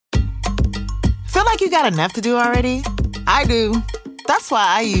Feel like you got enough to do already? I do. That's why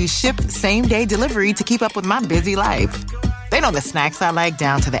I use Shipt same-day delivery to keep up with my busy life. They know the snacks I like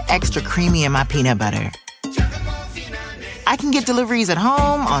down to the extra creamy in my peanut butter. I can get deliveries at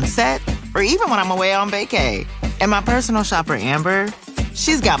home, on set, or even when I'm away on vacay. And my personal shopper, Amber,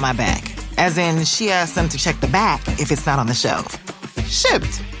 she's got my back. As in, she asks them to check the back if it's not on the shelf.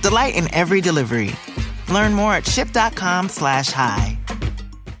 Shipt. Delight in every delivery. Learn more at shipt.com/hi.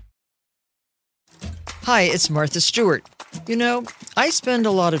 Hi, it's Martha Stewart. You know, I spend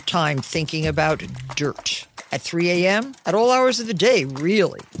a lot of time thinking about dirt. At 3 a.m., at all hours of the day,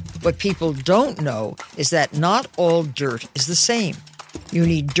 really. What people don't know is that not all dirt is the same. You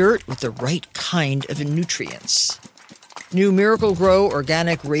need dirt with the right kind of nutrients. New Miracle-Gro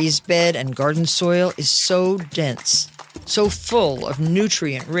organic raised bed and garden soil is so dense, so full of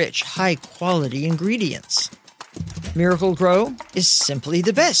nutrient-rich, high-quality ingredients. Miracle-Gro is simply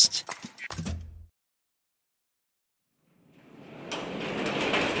the best.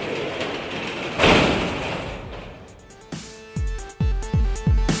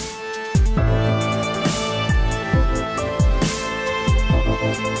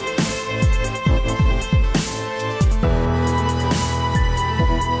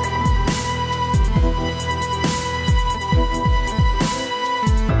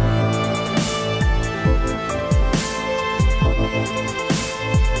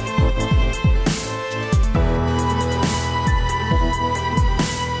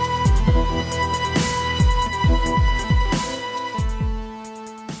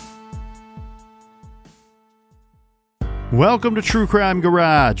 Welcome to True Crime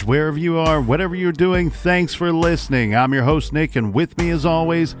Garage. Wherever you are, whatever you're doing, thanks for listening. I'm your host, Nick, and with me, as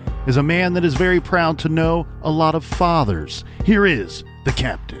always, is a man that is very proud to know a lot of fathers. Here is the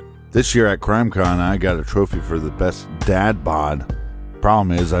captain. This year at CrimeCon, I got a trophy for the best dad bod.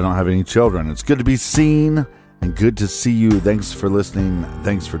 Problem is, I don't have any children. It's good to be seen and good to see you. Thanks for listening.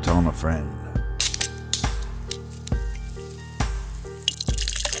 Thanks for telling a friend.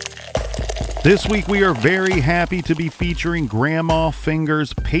 This week we are very happy to be featuring Grandma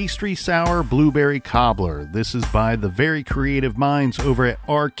Fingers Pastry Sour Blueberry Cobbler. This is by the very creative minds over at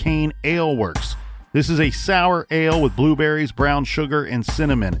Arcane Ale Works. This is a sour ale with blueberries, brown sugar, and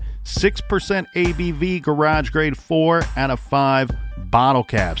cinnamon. 6% ABV, garage grade 4 out of 5 bottle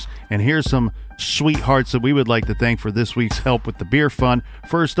caps. And here's some sweethearts that we would like to thank for this week's help with the beer fund.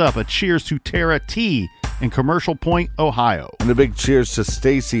 First up, a cheers to Terra Tea in Commercial Point, Ohio. And a big cheers to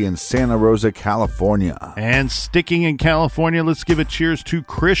Stacy in Santa Rosa, California. And sticking in California, let's give a cheers to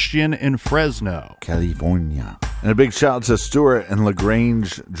Christian in Fresno, California. And a big shout out to Stuart in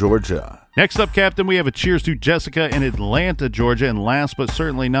LaGrange, Georgia. Next up, Captain, we have a cheers to Jessica in Atlanta, Georgia. And last but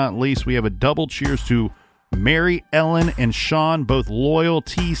certainly not least, we have a double cheers to Mary Ellen and Sean, both loyal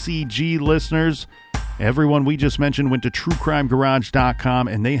TCG listeners. Everyone we just mentioned went to truecrimegarage.com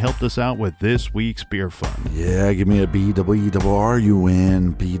and they helped us out with this week's beer fund. Yeah, give me a BWRUN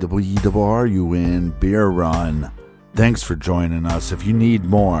beer run. Thanks for joining us. If you need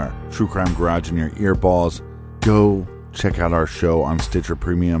more True Crime Garage in your earballs, go check out our show on Stitcher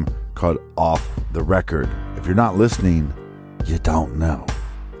Premium called Off the Record. If you're not listening, you don't know.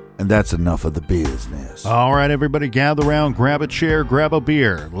 And that's enough of the business. All right, everybody, gather around, grab a chair, grab a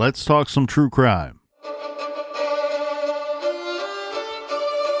beer. Let's talk some true crime.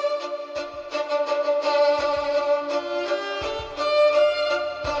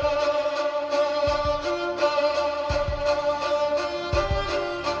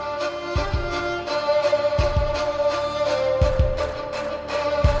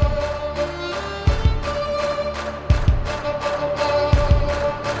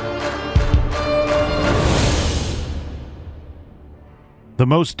 The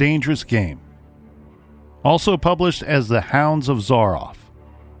Most Dangerous Game, also published as The Hounds of Zaroff,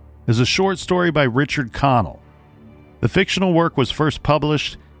 is a short story by Richard Connell. The fictional work was first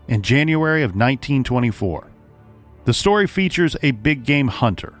published in January of 1924. The story features a big game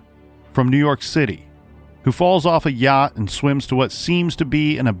hunter from New York City who falls off a yacht and swims to what seems to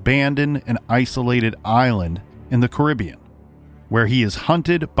be an abandoned and isolated island in the Caribbean, where he is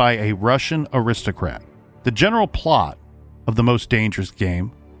hunted by a Russian aristocrat. The general plot of The Most Dangerous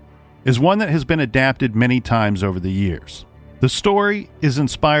Game is one that has been adapted many times over the years. The story is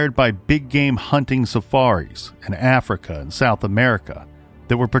inspired by big game hunting safaris in Africa and South America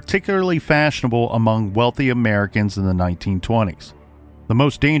that were particularly fashionable among wealthy Americans in the 1920s. The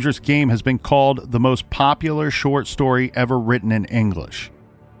Most Dangerous Game has been called the most popular short story ever written in English.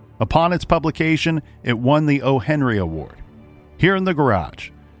 Upon its publication, it won the O. Henry Award. Here in the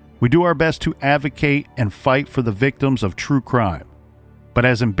garage, we do our best to advocate and fight for the victims of true crime. But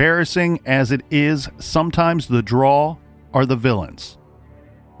as embarrassing as it is, sometimes the draw are the villains.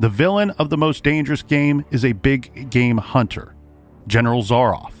 The villain of the most dangerous game is a big game hunter, General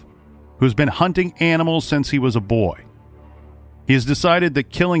Zaroff, who has been hunting animals since he was a boy. He has decided that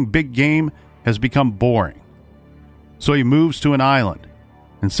killing big game has become boring. So he moves to an island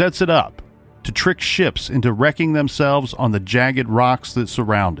and sets it up to trick ships into wrecking themselves on the jagged rocks that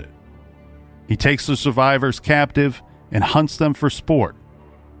surround it. He takes the survivors captive and hunts them for sport.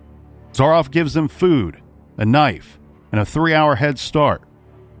 Zaroff gives them food, a knife, and a 3-hour head start,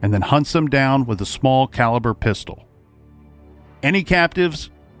 and then hunts them down with a small caliber pistol. Any captives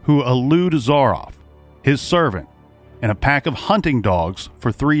who elude Zaroff, his servant, and a pack of hunting dogs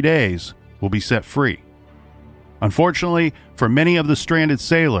for 3 days will be set free. Unfortunately, for many of the stranded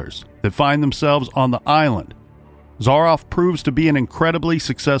sailors that find themselves on the island, Zaroff proves to be an incredibly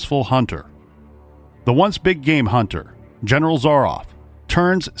successful hunter. The once big game hunter, General Zaroff,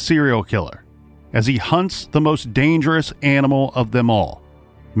 turns serial killer as he hunts the most dangerous animal of them all,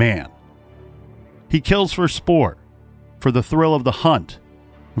 man. He kills for sport, for the thrill of the hunt,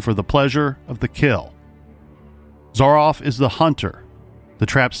 and for the pleasure of the kill. Zaroff is the hunter, the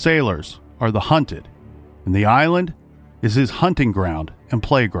trapped sailors are the hunted, and the island is his hunting ground and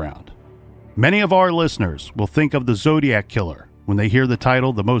playground. Many of our listeners will think of the Zodiac Killer when they hear the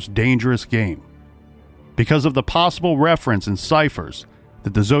title The Most Dangerous Game, because of the possible reference in ciphers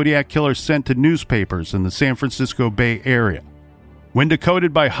that the Zodiac Killer sent to newspapers in the San Francisco Bay Area. When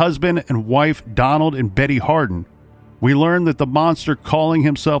decoded by husband and wife Donald and Betty Hardin, we learned that the monster calling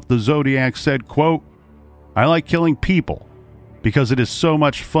himself the Zodiac said, quote, "I like killing people because it is so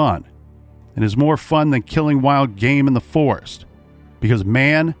much fun. It is more fun than killing wild game in the forest because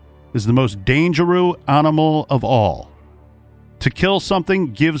man is the most dangerous animal of all. To kill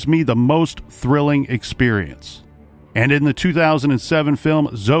something gives me the most thrilling experience." And in the 2007 film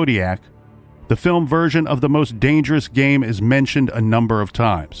Zodiac, the film version of The Most Dangerous Game is mentioned a number of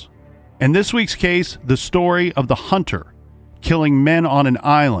times. In this week's case, the story of the hunter killing men on an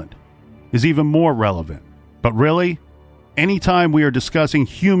island is even more relevant. But really, anytime we are discussing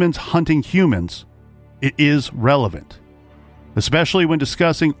humans hunting humans, it is relevant, especially when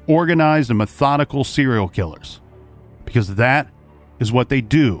discussing organized and methodical serial killers, because that is what they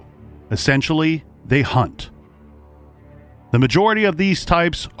do. Essentially, they hunt. The majority of these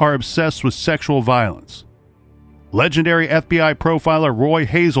types are obsessed with sexual violence. Legendary FBI profiler Roy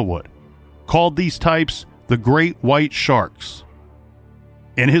Hazelwood called these types the Great White Sharks.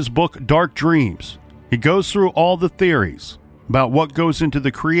 In his book Dark Dreams, he goes through all the theories about what goes into the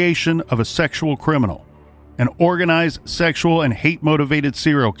creation of a sexual criminal and organized sexual and hate-motivated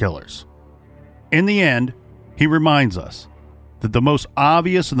serial killers. In the end, he reminds us that the most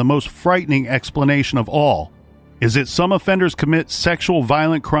obvious and the most frightening explanation of all is that some offenders commit sexual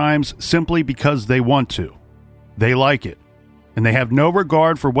violent crimes simply because they want to. They like it, and they have no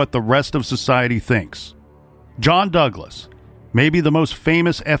regard for what the rest of society thinks. John Douglas, maybe the most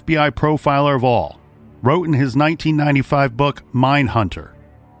famous FBI profiler of all, wrote in his 1995 book Mindhunter,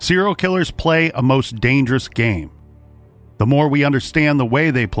 "Serial killers play a most dangerous game. The more we understand the way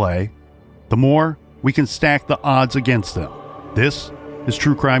they play, the more we can stack the odds against them." This is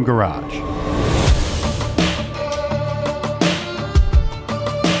True Crime Garage.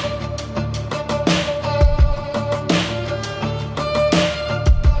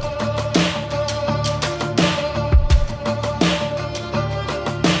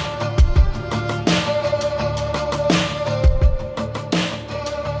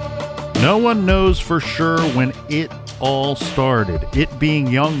 No one knows for sure when it all started, it being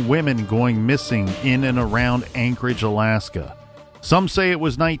young women going missing in and around Anchorage, Alaska. Some say it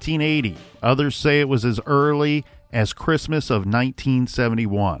was 1980. Others say it was as early as Christmas of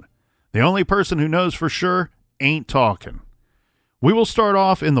 1971. The only person who knows for sure ain't talking. We will start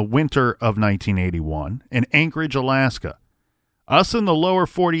off in the winter of 1981 in Anchorage, Alaska. Us in the lower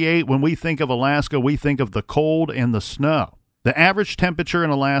 48, when we think of Alaska, we think of the cold and the snow. The average temperature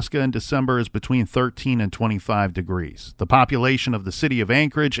in Alaska in December is between 13 and 25 degrees. The population of the city of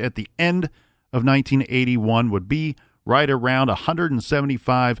Anchorage at the end of 1981 would be right around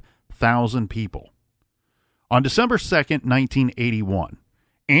 175,000 people. On December 2nd, 1981,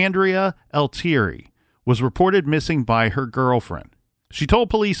 Andrea Altieri was reported missing by her girlfriend. She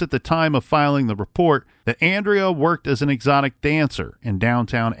told police at the time of filing the report that Andrea worked as an exotic dancer in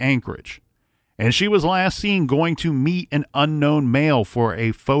downtown Anchorage, and she was last seen going to meet an unknown male for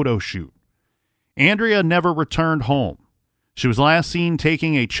a photo shoot. Andrea never returned home. She was last seen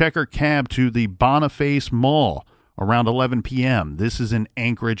taking a checker cab to the Boniface Mall around 11 p.m. This is in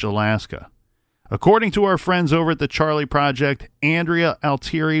Anchorage, Alaska. According to our friends over at the Charlie Project, Andrea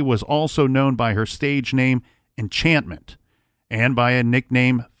Altieri was also known by her stage name Enchantment and by a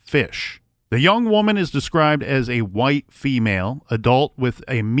nickname Fish. The young woman is described as a white female, adult with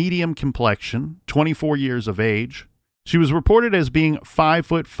a medium complexion, 24 years of age. She was reported as being 5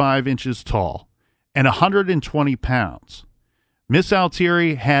 foot 5 inches tall and 120 pounds. Miss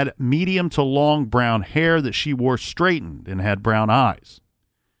Altieri had medium to long brown hair that she wore straightened and had brown eyes.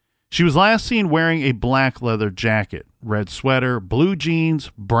 She was last seen wearing a black leather jacket, red sweater, blue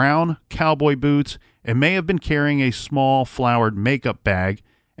jeans, brown cowboy boots, and may have been carrying a small flowered makeup bag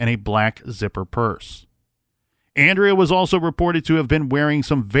and a black zipper purse. Andrea was also reported to have been wearing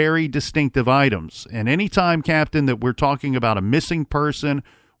some very distinctive items. And anytime, Captain, that we're talking about a missing person,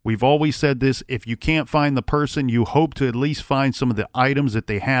 we've always said this: if you can't find the person, you hope to at least find some of the items that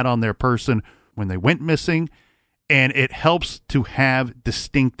they had on their person when they went missing. And it helps to have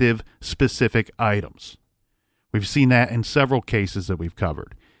distinctive, specific items. We've seen that in several cases that we've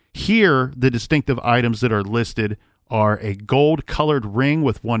covered. Here, the distinctive items that are listed are a gold-colored ring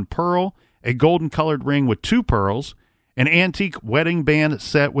with 1 pearl, a golden-colored ring with 2 pearls, an antique wedding band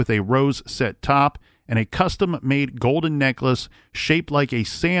set with a rose-set top, and a custom-made golden necklace shaped like a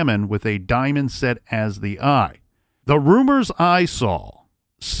salmon with a diamond set as the eye. The rumors I saw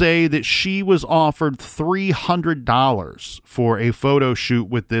say that she was offered $300 for a photo shoot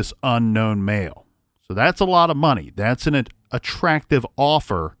with this unknown male. So that's a lot of money. That's an attractive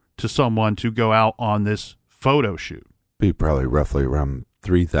offer to someone to go out on this photo shoot. Be probably roughly around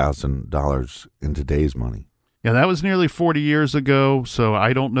 $3,000 in today's money. Yeah, that was nearly 40 years ago, so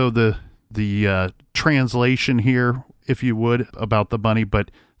I don't know the translation here, if you would, about the money, but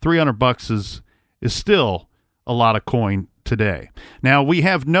 $300 is still a lot of coin today. Now, we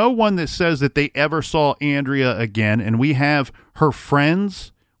have no one that says that they ever saw Andrea again, and we have her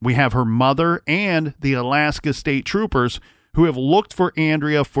friends, we have her mother, and the Alaska State Troopers who have looked for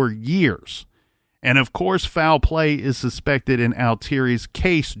Andrea for years. And of course, foul play is suspected in Altieri's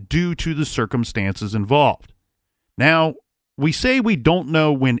case due to the circumstances involved. Now, we say we don't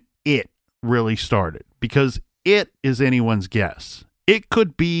know when it really started, because it is anyone's guess. It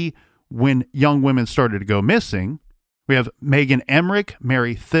could be when young women started to go missing. We have Megan Emmerich,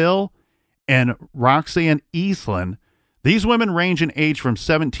 Mary Thill, and Roxanne Eastland. These women range in age from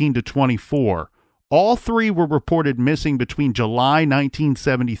 17 to 24. All 3 were reported missing between July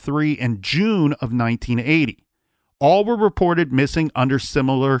 1973 and June of 1980. All were reported missing under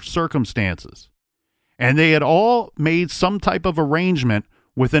similar circumstances. And they had all made some type of arrangement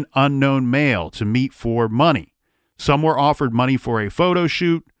with an unknown male to meet for money. Some were offered money for a photo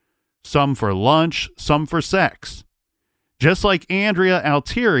shoot, some for lunch, some for sex. Just like Andrea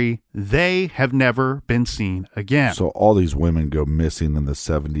Altieri, they have never been seen again. So all these women go missing in the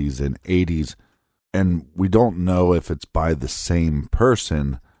 70s and 80s, and we don't know if it's by the same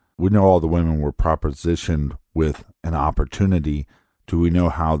person. We know all the women were propositioned with an opportunity. Do we know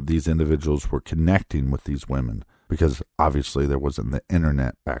how these individuals were connecting with these women? Because obviously there wasn't the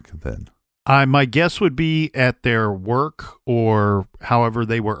internet back then. My guess would be at their work, or however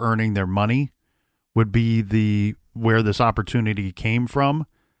they were earning their money, would be where this opportunity came from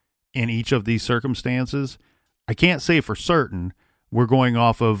in each of these circumstances. I can't say for certain. We're going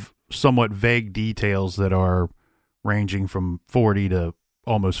off of somewhat vague details that are ranging from 40 to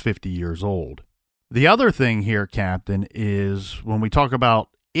almost 50 years old. The other thing here, Captain, is when we talk about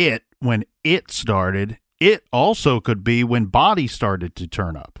it, when it started, it also could be when bodies started to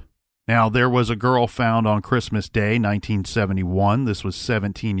turn up. Now, there was a girl found on Christmas Day, 1971. This was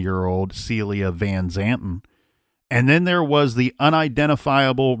 17-year-old Celia Van Zanten. And then there was the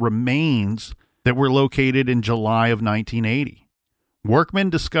unidentifiable remains that were located in July of 1980. Workmen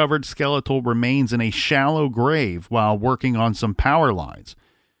discovered skeletal remains in a shallow grave while working on some power lines.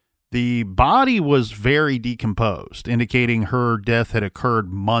 The body was very decomposed, indicating her death had occurred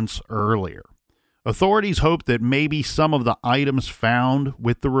months earlier. Authorities hoped that maybe some of the items found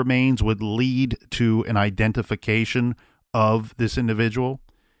with the remains would lead to an identification of this individual.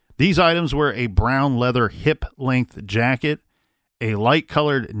 These items were a brown leather hip-length jacket, a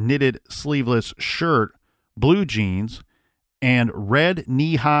light-colored knitted sleeveless shirt, blue jeans, and red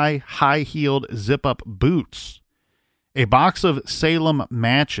knee-high, high-heeled zip-up boots. A box of Salem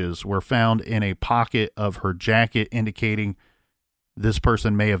matches were found in a pocket of her jacket, indicating this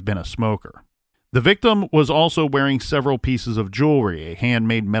person may have been a smoker. The victim was also wearing several pieces of jewelry: a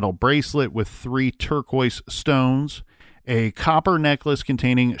handmade metal bracelet with 3 turquoise stones, a copper necklace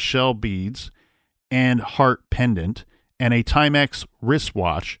containing shell beads and heart pendant, and a Timex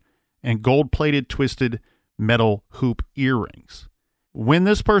wristwatch, and gold-plated twisted metal hoop earrings. when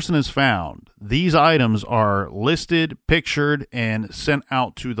this person is found, these items are listed, pictured, and sent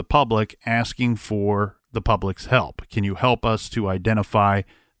out to the public asking for the public's help. Can you help us to identify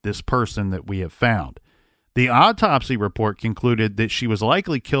this person that we have found? The autopsy report concluded that she was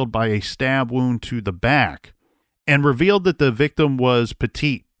likely killed by a stab wound to the back and revealed that the victim was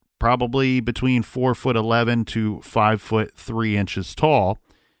petite, probably between 4'11" to 5'3" tall,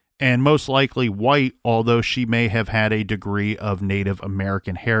 and most likely white, although she may have had a degree of Native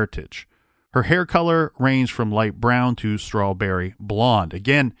American heritage. Her hair color ranged from light brown to strawberry blonde.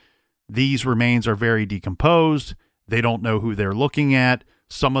 Again, these remains are very decomposed. They don't know who they're looking at.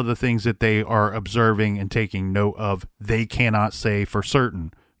 Some of the things that they are observing and taking note of, they cannot say for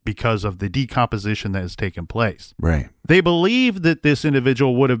certain because of the decomposition that has taken place. Right. They believe that this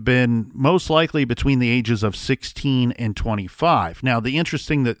individual would have been most likely between the ages of 16 and 25. Now, the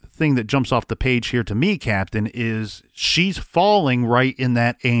interesting thing that jumps off the page here to me, Captain, is she's falling right in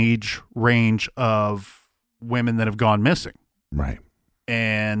that age range of women that have gone missing. Right.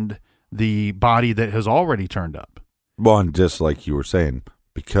 And the body that has already turned up. Well, and just like you were saying,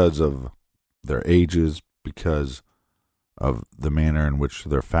 because of their ages, because of the manner in which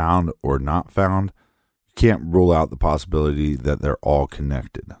they're found or not found, you can't rule out the possibility that they're all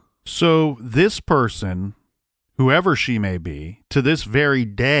connected. So this person, whoever she may be, to this very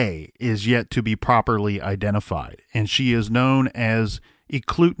day is yet to be properly identified. And she is known as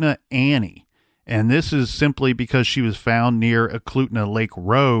Eklutna Annie. And this is simply because she was found near Eklutna Lake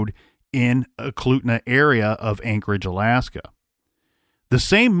Road in Eklutna area of Anchorage, Alaska. The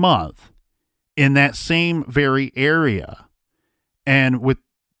same month, in that same very area, and with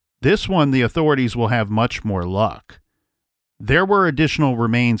this one, the authorities will have much more luck. There were additional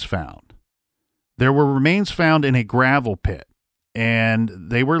remains found. There were remains found in a gravel pit, and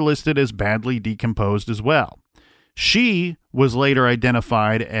they were listed as badly decomposed as well. She was later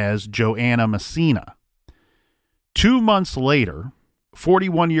identified as Joanna Messina. 2 months later,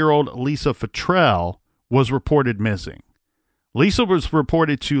 41-year-old Lisa Futrell was reported missing. Lisa was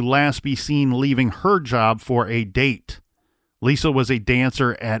reported to last be seen leaving her job for a date. Lisa was a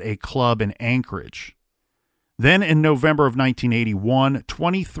dancer at a club in Anchorage. Then in November of 1981,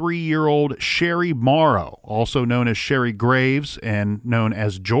 23-year-old Sherry Morrow, also known as Sherry Graves and known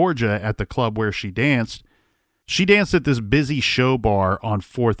as Georgia at the club where she danced at this busy show bar on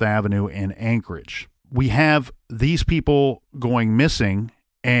 4th Avenue in Anchorage. We have these people going missing,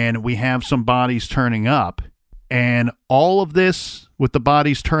 and we have some bodies turning up. And all of this, with the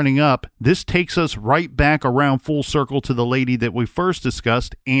bodies turning up, this takes us right back around full circle to the lady that we first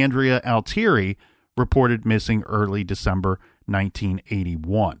discussed, Andrea Altieri, reported missing early December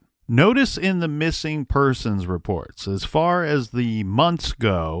 1981. Notice in the missing persons reports, as far as the months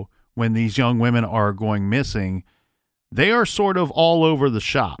go, when these young women are going missing, they are sort of all over the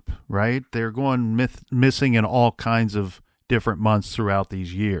shop, right? They're going missing in all kinds of different months throughout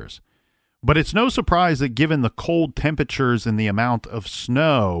these years. But it's no surprise that given the cold temperatures and the amount of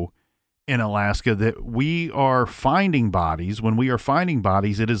snow in Alaska that we are finding bodies. When we are finding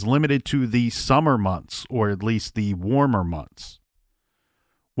bodies, it is limited to the summer months, or at least the warmer months.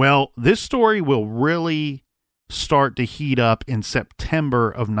 Well, this story will really start to heat up in September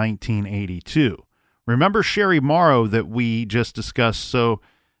of 1982. Remember Sherry Morrow that we just discussed? So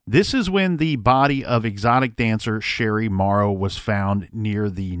this is when the body of exotic dancer Sherry Morrow was found near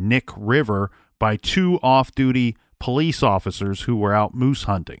the Nick River by 2 off-duty police officers who were out moose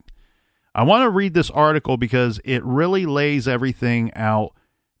hunting. I want to read this article because it really lays everything out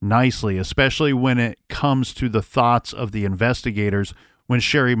nicely, especially when it comes to the thoughts of the investigators when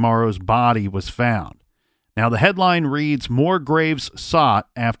Sherry Morrow's body was found. Now, the headline reads, "More Graves Sought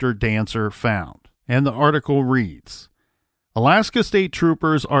After Dancer Found." And the article reads, Alaska State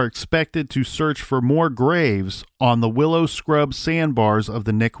Troopers are expected to search for more graves on the Willow Scrub sandbars of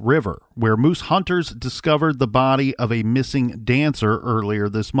the Nick River, where moose hunters discovered the body of a missing dancer earlier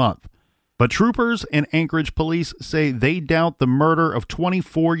this month. But troopers and Anchorage police say they doubt the murder of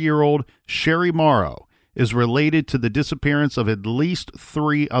 24-year-old Sherry Morrow is related to the disappearance of at least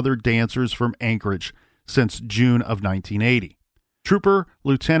 3 other dancers from Anchorage since June of 1980. Trooper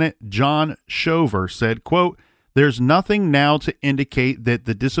Lieutenant John Shover said, quote, "There's nothing now to indicate that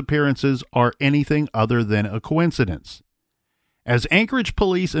the disappearances are anything other than a coincidence." As Anchorage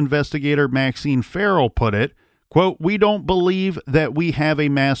police investigator Maxine Farrell put it, quote, "We don't believe that we have a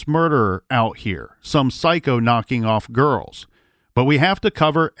mass murderer out here, some psycho knocking off girls, but we have to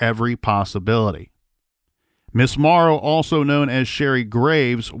cover every possibility." Miss Morrow, also known as Sherry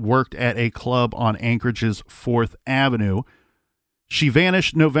Graves, worked at a club on Anchorage's 4th Avenue. She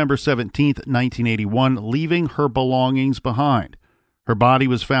vanished November 17th, 1981, leaving her belongings behind. Her body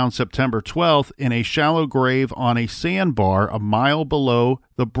was found September 12th in a shallow grave on a sandbar a mile below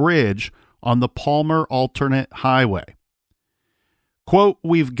the bridge on the Palmer Alternate Highway. Quote,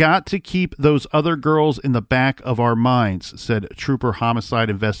 "We've got to keep those other girls in the back of our minds," said Trooper Homicide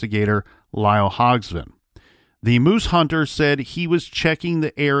Investigator Lyle Hogsman. The moose hunter said he was checking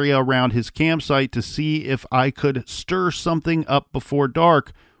the area around his campsite to see if I could stir something up before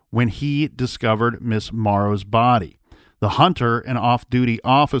dark when he discovered Miss Morrow's body. The hunter, an off-duty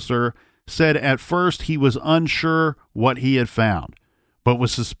officer, said at first he was unsure what he had found, but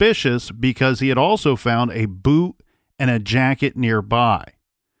was suspicious because he had also found a boot and a jacket nearby.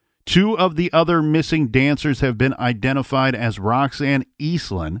 2 of the other missing dancers have been identified as Roxanne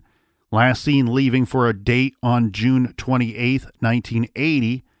Eastland, last seen leaving for a date on June 28,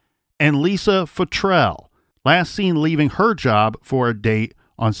 1980, and Lisa Futrell, last seen leaving her job for a date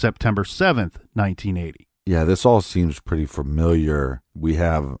on September 7th, 1980. Yeah, this all seems pretty familiar. We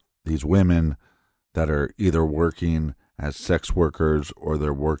have these women that are either working as sex workers or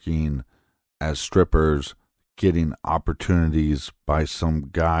they're working as strippers, getting opportunities by some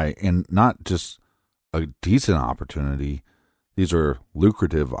guy, and not just a decent opportunity. These are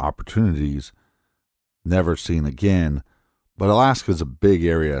lucrative opportunities, never seen again. But Alaska is a big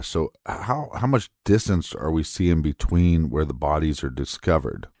area, so how much distance are we seeing between where the bodies are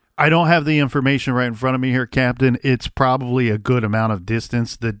discovered? I don't have the information right in front of me here, Captain. It's probably a good amount of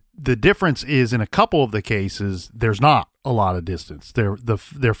distance. The difference is in a couple of the cases, there's not a lot of distance.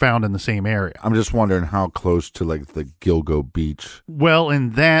 They're found in the same area. I'm just wondering how close to like the Gilgo Beach. Well,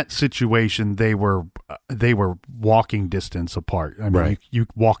 in that situation, they were walking distance apart. I mean, Right. you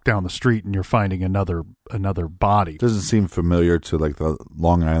walk down the street and you're finding another body. Doesn't seem familiar to like the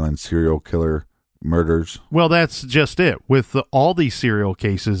Long Island serial killer murders. Well, that's just it. With all these serial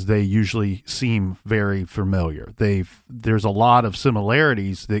cases, they usually seem very familiar. There's a lot of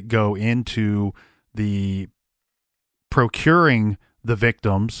similarities that go into the procuring the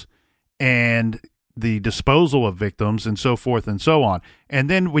victims and the disposal of victims and so forth and so on. And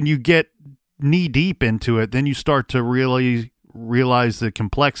then when you get knee deep into it, then you start to really realize the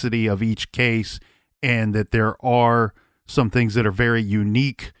complexity of each case and that there are some things that are very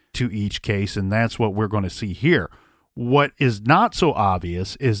unique to each case, and that's what we're going to see here. What is not so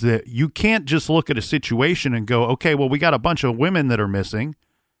obvious is that you can't just look at a situation and go, okay, well, we got a bunch of women that are missing,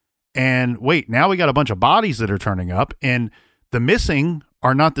 and wait, now we got a bunch of bodies that are turning up, and the missing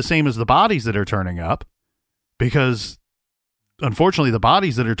are not the same as the bodies that are turning up, because unfortunately the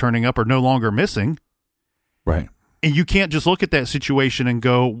bodies that are turning up are no longer missing. Right. And you can't just look at that situation and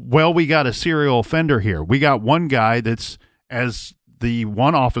go, well, we got a serial offender here. We got one guy that's, as the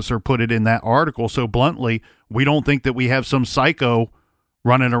one officer put it in that article so bluntly, we don't think that we have some psycho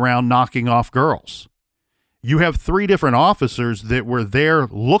running around knocking off girls. You have 3 different officers that were there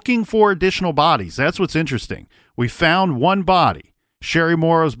looking for additional bodies. That's what's interesting. We found one body, Sherry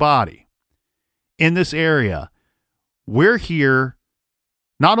Morrow's body, in this area. We're here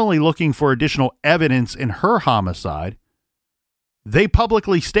not only looking for additional evidence in her homicide, they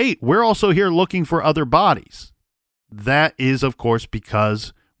publicly state we're also here looking for other bodies. That is, of course,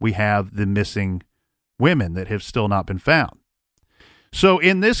 because we have the missing women that have still not been found. So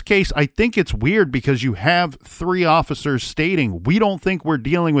in this case, I think it's weird because you have 3 officers stating, we don't think we're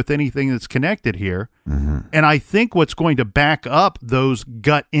dealing with anything that's connected here. Mm-hmm. And I think what's going to back up those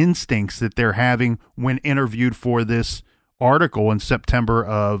gut instincts that they're having when interviewed for this article in September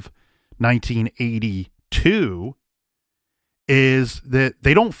of 1982 is that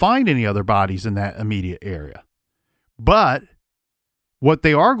they don't find any other bodies in that immediate area. But what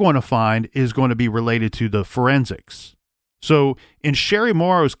they are going to find is going to be related to the forensics. So in Sherry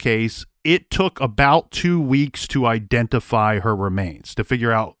Morrow's case, it took about 2 weeks to identify her remains, to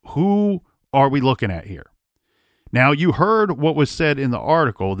figure out who are we looking at here. Now, you heard what was said in the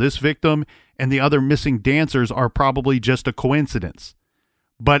article. This victim and the other missing dancers are probably just a coincidence.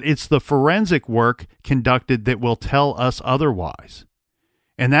 But it's the forensic work conducted that will tell us otherwise.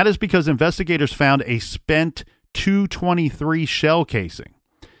 And that is because investigators found a spent .223 shell casing.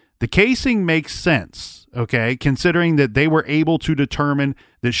 The casing makes sense, okay, considering that they were able to determine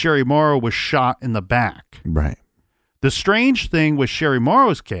that Sherry Morrow was shot in the back. Right. The strange thing with Sherry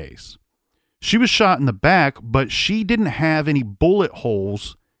Morrow's case, she was shot in the back, but she didn't have any bullet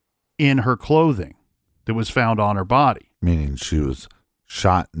holes in her clothing that was found on her body. Meaning she was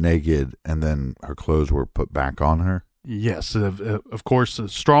shot naked and then her clothes were put back on her? Yes, of course, a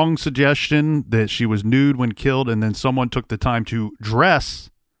strong suggestion that she was nude when killed, and then someone took the time to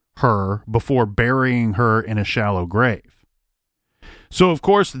dress her before burying her in a shallow grave. So, of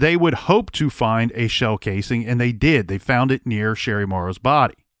course, they would hope to find a shell casing, and they did. They found it near Sherry Morrow's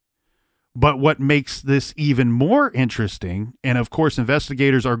body. But what makes this even more interesting, and of course,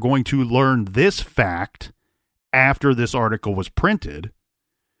 investigators are going to learn this fact after this article was printed,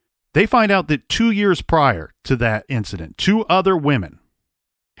 they find out that 2 years prior to that incident, 2 other women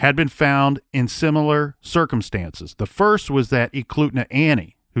had been found in similar circumstances. The first was that Eklutna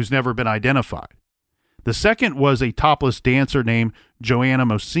Annie, who's never been identified. The second was a topless dancer named Joanna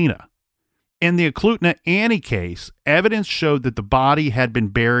Mosina. In the Eklutna Annie case, evidence showed that the body had been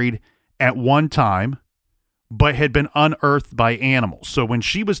buried at one time, but had been unearthed by animals. So when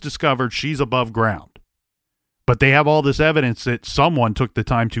she was discovered, she's above ground. But they have all this evidence that someone took the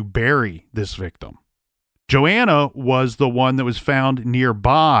time to bury this victim. Joanna was the one that was found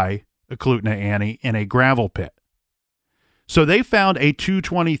nearby Eklutna Annie in a gravel pit. So they found a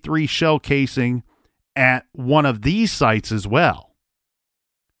 .223 shell casing at one of these sites as well.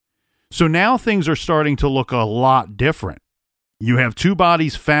 So now things are starting to look a lot different. You have 2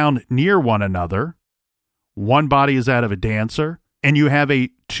 bodies found near one another. One body is that of a dancer, and you have a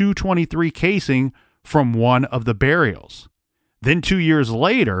 .223 casing from one of the burials. Then 2 years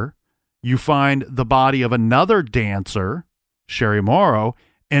later, you find the body of another dancer, Sherry Morrow,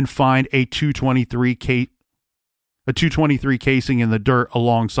 and find a .223 casing in the dirt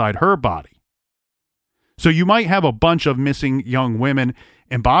alongside her body. So you might have a bunch of missing young women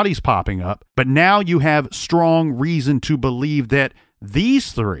and bodies popping up, but now you have strong reason to believe that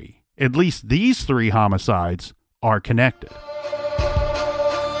these 3, at least these 3 homicides, are connected.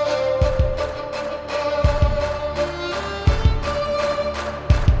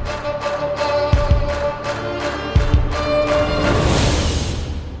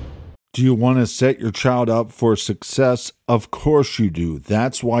 Do you want to set your child up for success? Of course you do.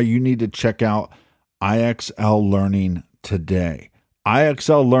 That's why you need to check out IXL Learning today.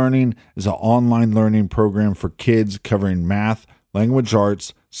 IXL Learning is an online learning program for kids covering math, language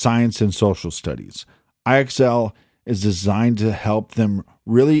arts, science, and social studies. IXL is designed to help them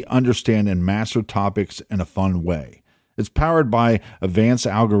really understand and master topics in a fun way. It's powered by advanced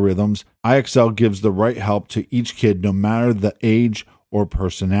algorithms. IXL gives the right help to each kid, no matter the age or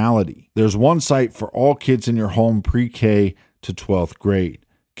personality. There's one site for all kids in your home pre-K to 12th grade.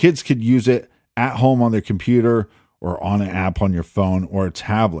 Kids could use it at home on their computer or on an app on your phone or a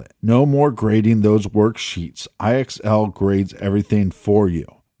tablet. No more grading those worksheets. IXL grades everything for you.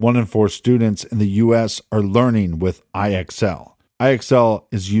 1 in 4 students in the U.S. are learning with IXL. IXL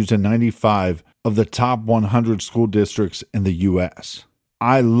is used in 95 of the top 100 school districts in the U.S.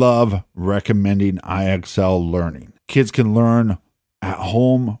 I love recommending IXL Learning. Kids can learn at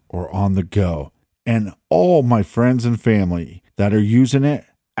home or on the go. And all my friends and family that are using it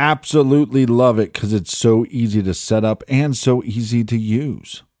absolutely love it because it's so easy to set up and so easy to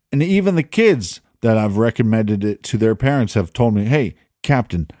use. And even the kids that I've recommended it to their parents have told me, hey,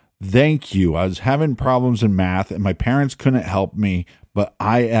 Captain, thank you. I was having problems in math and my parents couldn't help me, but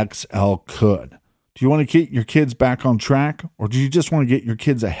IXL could. Do you want to get your kids back on track, or do you just want to get your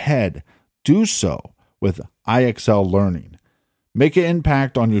kids ahead? Do so with IXL Learning. Make an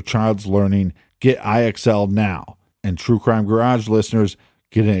impact on your child's learning. Get IXL now. And True Crime Garage listeners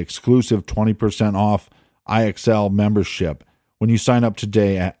get an exclusive 20% off IXL membership when you sign up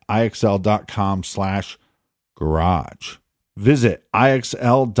today at IXL.com/garage. Visit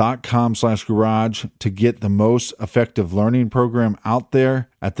IXL.com/garage to get the most effective learning program out there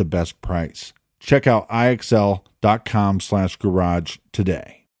at the best price. Check out IXL.com/garage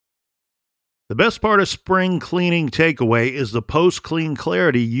today. The best part of spring cleaning takeaway is the post-clean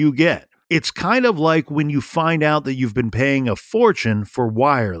clarity you get. It's kind of like when you find out that you've been paying a fortune for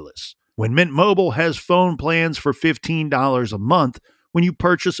wireless. When Mint Mobile has phone plans for $15 a month when you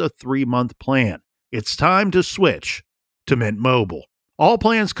purchase a 3-month plan. It's time to switch to Mint Mobile. All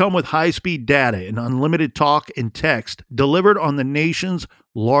plans come with high-speed data and unlimited talk and text delivered on the nation's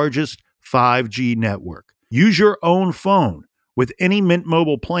largest 5G network. Use your own phone with any Mint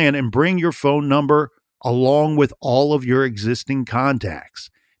Mobile plan and bring your phone number along with all of your existing contacts.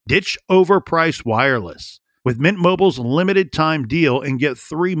 Ditch overpriced wireless with Mint Mobile's limited time deal and get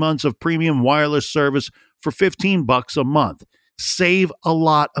 3 months of premium wireless service for $15 a month. Save a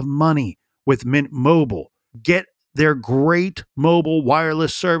lot of money with Mint Mobile. Get their great mobile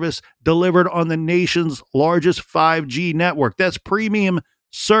wireless service delivered on the nation's largest 5G network. That's premium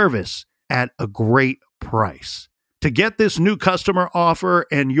service at a great price. To get this new customer offer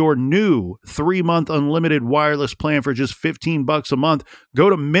and your new 3-month unlimited wireless plan for just $15 a month, go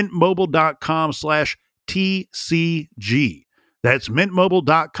to mintmobile.com/TCG. That's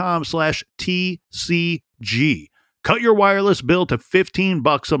mintmobile.com/TCG Cut your wireless bill to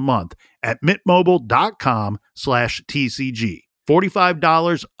 $15 a month at mintmobile.com/TCG.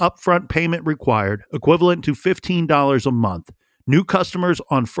 $45 upfront payment required, equivalent to $15 a month. New customers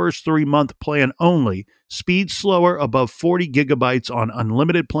on first 3-month plan only. Speed slower above 40 gigabytes on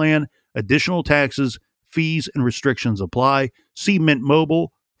unlimited plan. Additional taxes, fees, and restrictions apply. See Mint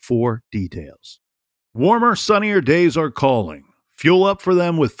Mobile for details. Warmer, sunnier days are calling. Fuel up for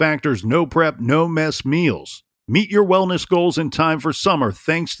them with Factor's no prep, no mess meals. Meet your wellness goals in time for summer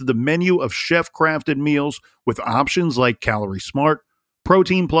thanks to the menu of chef-crafted meals with options like Calorie Smart,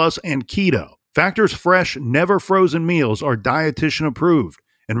 Protein Plus, and Keto. Factor's fresh, never frozen meals are dietitian approved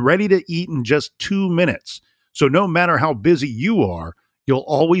and ready to eat in just 2 minutes. So no matter how busy you are, you'll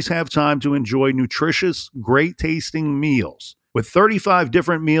always have time to enjoy nutritious, great tasting meals. With 35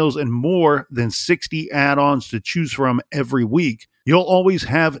 different meals and more than 60 add-ons to choose from every week, you'll always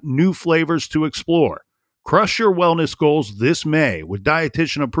have new flavors to explore. Crush your wellness goals this May with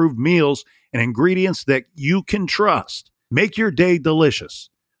dietitian approved meals and ingredients that you can trust. Make your day delicious.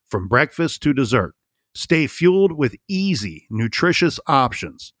 From breakfast to dessert, stay fueled with easy, nutritious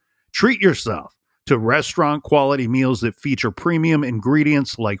options. Treat yourself to restaurant-quality meals that feature premium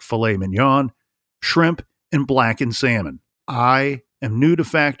ingredients like filet mignon, shrimp, and blackened salmon. I am new to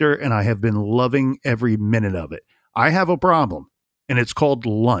Factor, and I have been loving every minute of it. I have a problem, and it's called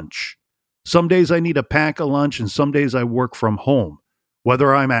lunch. Some days I need to pack a lunch, and some days I work from home.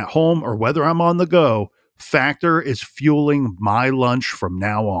 Whether I'm at home or whether I'm on the go, Factor is fueling my lunch from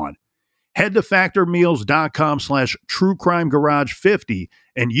now on. Head to factormeals.com/truecrimegarage50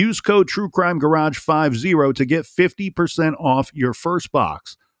 and use code truecrimegarage50 to get 50% off your first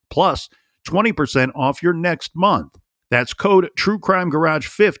box, plus 20% off your next month. That's code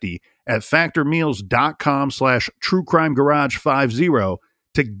truecrimegarage50 at factormeals.com/truecrimegarage50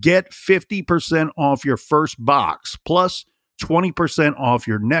 to get 50% off your first box, plus 20% off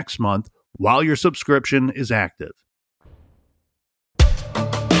your next month while your subscription is active.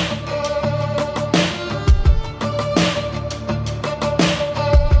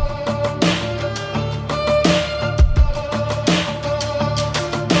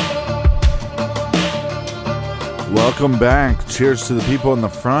 Welcome back. Cheers to the people in the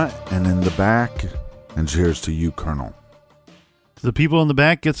front and in the back, and cheers to you, Colonel. To the people in the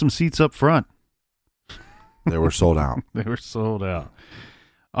back, get some seats up front. They were sold out. They were sold out.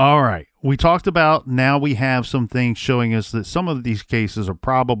 All right. We talked about now we have some things showing us that some of these cases are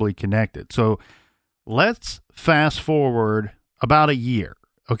probably connected. So let's fast forward about a year.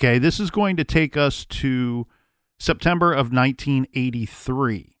 Okay. This is going to take us to September of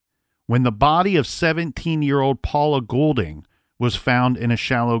 1983, when the body of 17-year-old Paula Goulding was found in a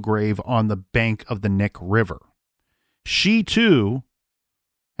shallow grave on the bank of the Knik River. She, too,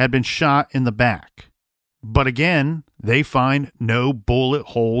 had been shot in the back. But again, they find no bullet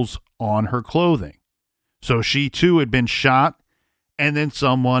holes on her clothing. So she, too, had been shot, and then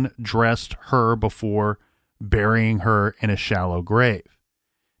someone dressed her before burying her in a shallow grave.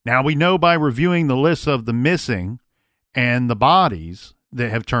 Now, we know by reviewing the list of the missing and the bodies that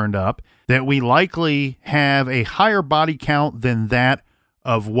have turned up that we likely have a higher body count than that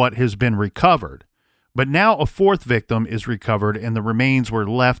of what has been recovered. But now a fourth victim is recovered, and the remains were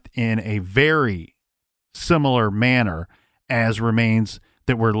left in a very similar manner as remains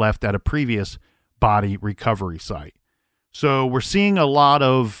that were left at a previous body recovery site. So we're seeing a lot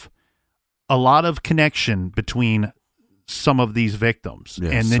of connection between some of these victims.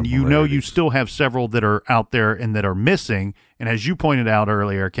 Yes, and then you still have several that are out there and that are missing. And as you pointed out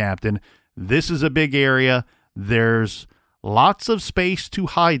earlier, Captain, this is a big area. There's lots of space to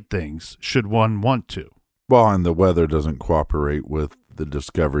hide things should one want to. Well, and the weather doesn't cooperate with the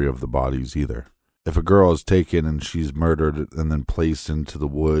discovery of the bodies either. If a girl is taken and she's murdered and then placed into the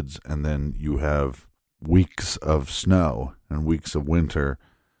woods, and then you have weeks of snow and weeks of winter,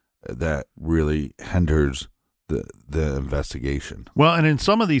 that really hinders the investigation. Well, and in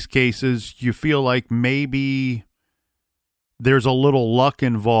some of these cases, you feel like maybe there's a little luck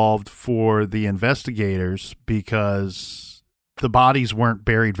involved for the investigators because the bodies weren't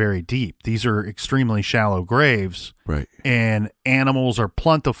buried very deep. These are extremely shallow graves. Right. And animals are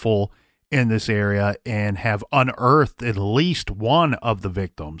plentiful in this area and have unearthed at least one of the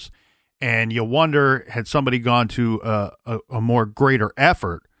victims. And you wonder, had somebody gone to a more greater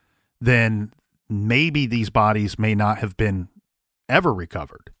effort, then maybe these bodies may not have been ever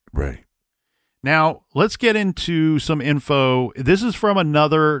recovered. Right. Now, let's get into some info. This is from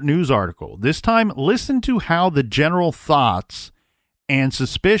another news article. This time, listen to how the general thoughts and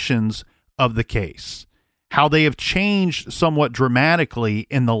suspicions of the case, how they have changed somewhat dramatically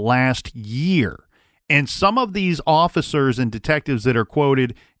in the last year, And some of these officers and detectives that are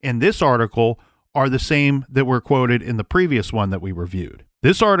quoted in this article are the same that were quoted in the previous one that we reviewed.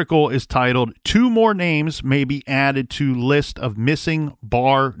 This article is titled, 2 More Names May Be Added to List of Missing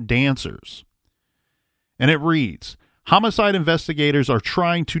Bar Dancers. And it reads, homicide investigators are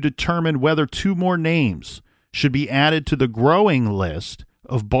trying to determine whether 2 more names should be added to the growing list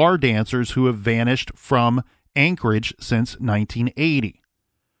of bar dancers who have vanished from Anchorage since 1980.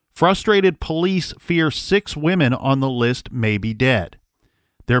 Frustrated police fear 6 women on the list may be dead.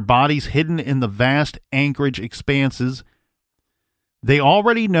 Their bodies hidden in the vast Anchorage expanses. They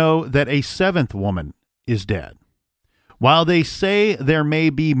already know that a 7th woman is dead. While they say there may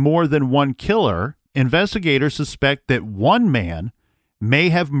be more than one killer, investigators suspect that one man may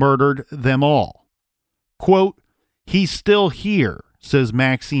have murdered them all. Quote, he's still here, says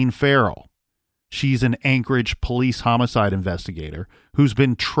Maxine Farrell. She's an Anchorage police homicide investigator who's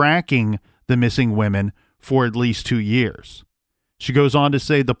been tracking the missing women for at least 2 years. She goes on to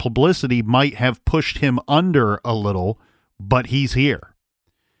say the publicity might have pushed him under a little, but he's here.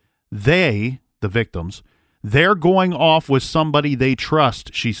 They, the victims, they're going off with somebody they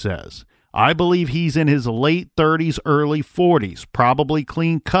trust, she says. I believe he's in his late 30s, early 40s, probably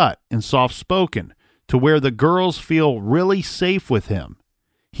clean cut and soft-spoken, to where the girls feel really safe with him.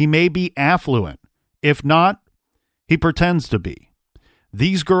 He may be affluent. If not, he pretends to be.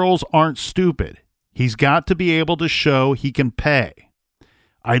 These girls aren't stupid. He's got to be able to show he can pay.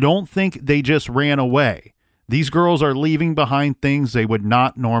 I don't think they just ran away. These girls are leaving behind things they would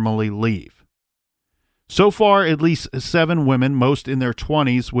not normally leave. So far, at least 7 women, most in their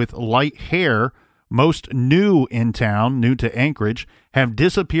 20s with light hair, most new in town, new to Anchorage, have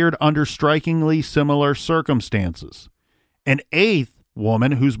disappeared under strikingly similar circumstances. An 8th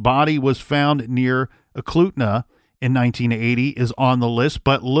woman whose body was found near Eklutna in 1980 is on the list,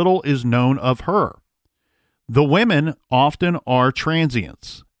 but little is known of her. The women often are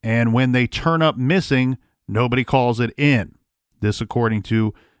transients, and when they turn up missing, nobody calls it in. This according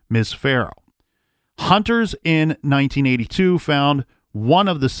to Ms. Farrell. Hunters in 1982 found one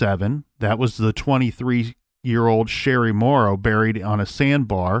of the 7, that was the 23-year-old Sherry Morrow, buried on a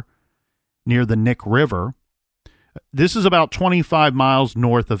sandbar near the Nick River. This is about 25 miles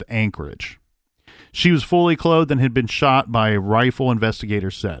north of Anchorage. She was fully clothed and had been shot by a rifle,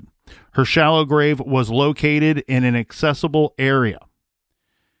 investigators said. Her shallow grave was located in an accessible area.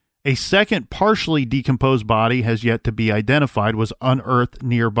 A second partially decomposed body has yet to be identified, was unearthed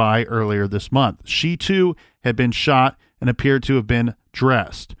nearby earlier this month. She, too, had been shot and appeared to have been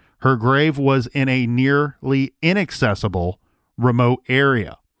dressed. Her grave was in a nearly inaccessible remote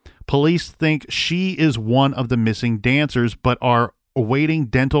area. Police think she is one of the missing dancers, but are awaiting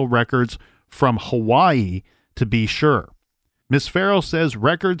dental records from Hawaii to be sure. Ms. Farrell says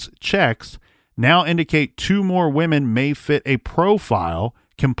records checks now indicate 2 more women may fit a profile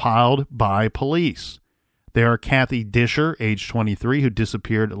compiled by police. They are Kathy Disher, age 23, who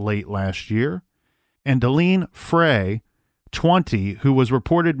disappeared late last year, and Deline Frey, 20, who was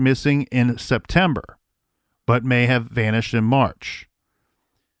reported missing in September, but may have vanished in March.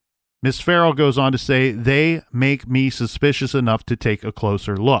 Ms. Farrell goes on to say, they make me suspicious enough to take a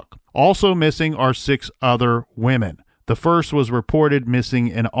closer look. Also missing are 6 other women. The first was reported missing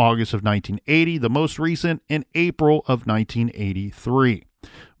in August of 1980, the most recent in April of 1983.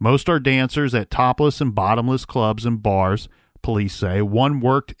 Most are dancers at topless and bottomless clubs and bars, police say. One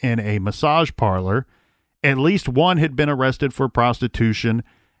worked in a massage parlor. At least one had been arrested for prostitution,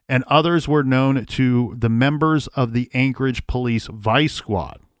 and others were known to the members of the Anchorage Police Vice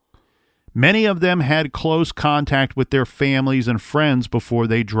Squad. Many of them had close contact with their families and friends before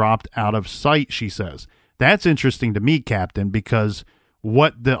they dropped out of sight, she says. That's interesting to me, Captain, because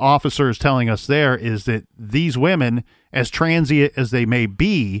what the officer is telling us there is that these women, as transient as they may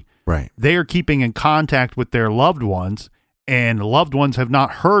be, right, they are keeping in contact with their loved ones, and loved ones have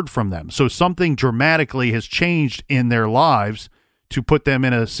not heard from them. So something dramatically has changed in their lives to put them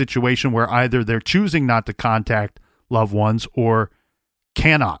in a situation where either they're choosing not to contact loved ones or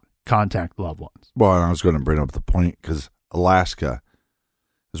cannot contact loved ones. Well, and I was going to bring up the point because Alaska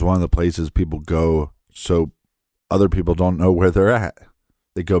is one of the places people go so other people don't know where they're at.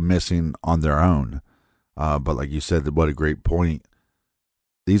 They go missing on their own. But like you said, what a great point.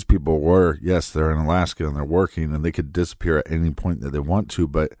 These people were, yes, they're in Alaska and they're working and they could disappear at any point that they want to.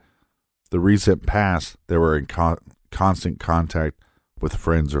 But the recent past, they were in constant contact with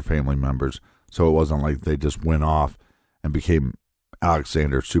friends or family members. So it wasn't like they just went off and became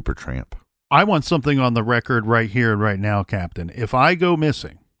Alexander Supertramp. I want something on the record right here and right now, Captain. If I go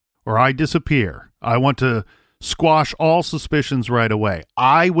missing or I disappear, I want to squash all suspicions right away.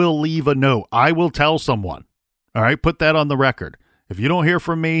 I will leave a note. I will tell someone. All right, put that on the record. If you don't hear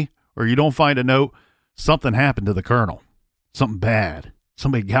from me or you don't find a note, something happened to the colonel. Something bad.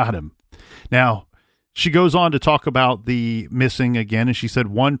 Somebody got him. Now, she goes on to talk about the missing again, and she said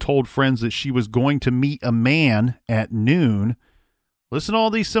one told friends that she was going to meet a man at noon. Listen to all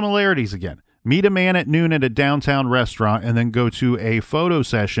these similarities again. Meet a man at noon at a downtown restaurant and then go to a photo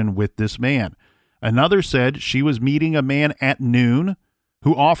session with this man. Another said she was meeting a man at noon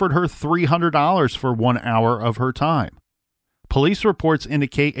who offered her $300 for 1 hour of her time. Police reports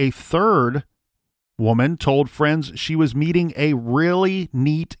indicate a third woman told friends she was meeting a really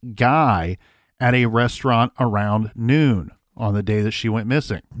neat guy at a restaurant around noon on the day that she went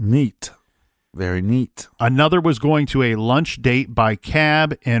missing. Neat. Very neat. Another was going to a lunch date by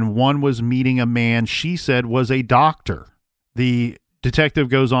cab, and one was meeting a man she said was a doctor. The detective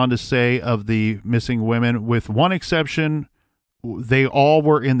goes on to say of the missing women, with one exception, they all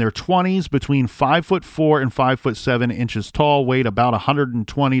were in their 20s, between 5'4" and 5'7" tall, weighed about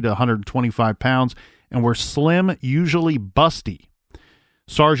 120 to 125 pounds, and were slim, usually busty.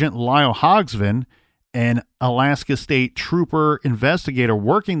 Sergeant Lyle Hogsman, an Alaska State Trooper investigator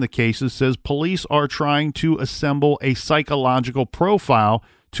working the cases, says police are trying to assemble a psychological profile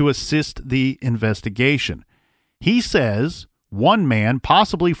to assist the investigation. He says one man,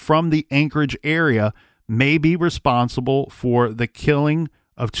 possibly from the Anchorage area, may be responsible for the killing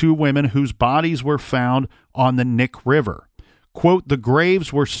of two women whose bodies were found on the Nick River. Quote, the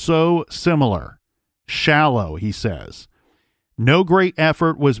graves were so similar. Shallow, he says. No great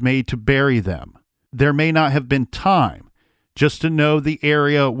effort was made to bury them. There may not have been time. Just to know the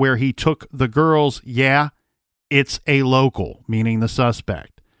area where he took the girls, yeah, it's a local, meaning the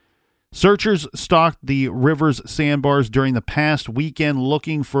suspect. Searchers stalked the river's sandbars during the past weekend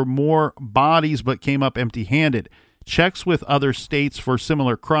looking for more bodies, but came up empty-handed. Checks with other states for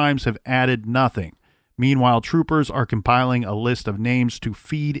similar crimes have added nothing. Meanwhile, troopers are compiling a list of names to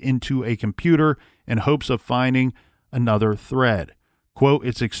feed into a computer in hopes of finding another thread. Quote,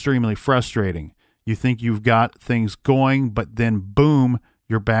 it's extremely frustrating. You think you've got things going, but then boom,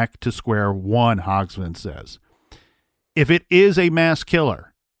 you're back to square one, Hogsman says. If it is a mass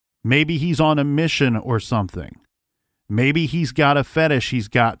killer, maybe he's on a mission or something. Maybe he's got a fetish he's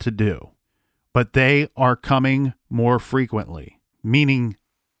got to do. But they are coming more frequently, meaning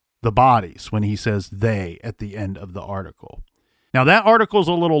the bodies when he says they at the end of the article. Now, that article's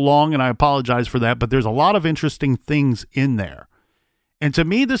a little long, and I apologize for that, but there's a lot of interesting things in there. And to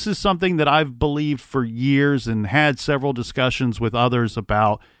me, this is something that I've believed for years and had several discussions with others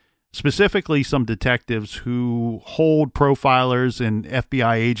about, specifically some detectives who hold profilers and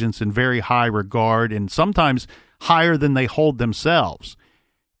FBI agents in very high regard and sometimes higher than they hold themselves.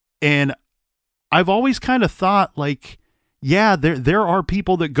 And I've always kind of thought, like, yeah, there are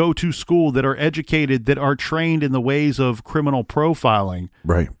people that go to school that are educated, that are trained in the ways of criminal profiling.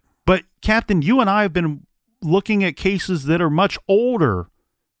 Right. But, Captain, you and I have been looking at cases that are much older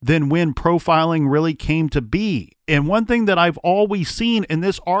than when profiling really came to be. And one thing that I've always seen in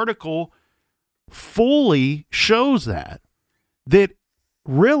this article fully shows that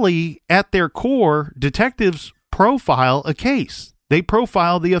really at their core, detectives profile a case. They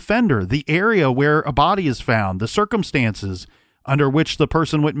profile the offender, the area where a body is found, the circumstances under which the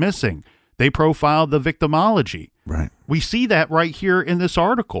person went missing. They profile the victimology. Right. We see that right here in this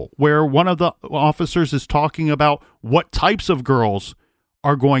article where one of the officers is talking about what types of girls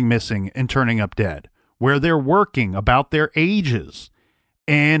are going missing and turning up dead, where they're working, about their ages,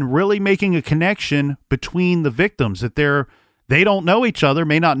 and really making a connection between the victims, that they don't know each other,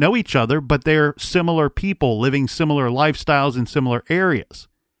 may not know each other, but they're similar people living similar lifestyles in similar areas.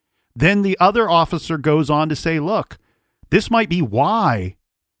 Then the other officer goes on to say, look, this might be why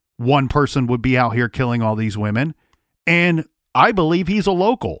one person would be out here killing all these women, and I believe he's a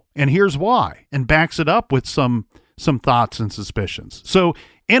local, and here's why, and backs it up with some thoughts and suspicions. So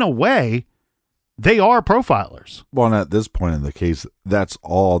in a way, they are profilers. Well, and at this point in the case, that's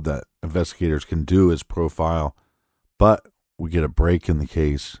all that investigators can do is profile, but we get a break in the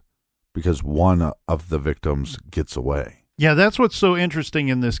case because one of the victims gets away. Yeah, that's what's so interesting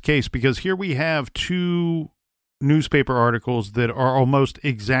in this case, because here we have two newspaper articles that are almost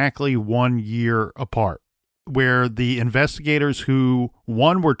exactly 1 year apart, where the investigators who,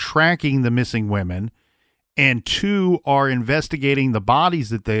 one, were tracking the missing women, and two, are investigating the bodies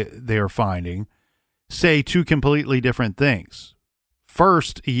that they are finding, say two completely different things.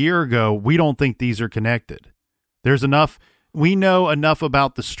 First, a year ago, we don't think these are connected. We know enough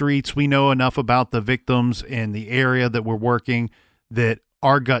about the streets, we know enough about the victims and the area that we're working that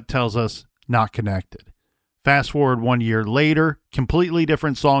our gut tells us not connected. Fast forward 1 year later, completely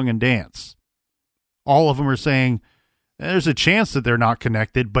different song and dance. All of them are saying there's a chance that they're not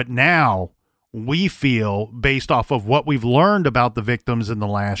connected, but now we feel, based off of what we've learned about the victims in the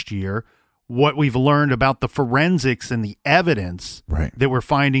last year, what we've learned about the forensics and the evidence that we're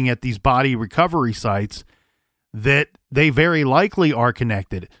finding at these body recovery sites, that they very likely are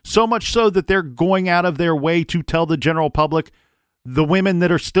connected. So much so that they're going out of their way to tell the general public the women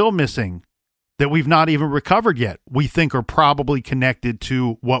that are still missing, that we've not even recovered yet, we think are probably connected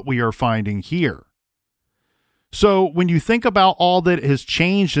to what we are finding here. So when you think about all that has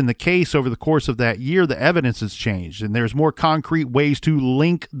changed in the case over the course of that year, the evidence has changed, and there's more concrete ways to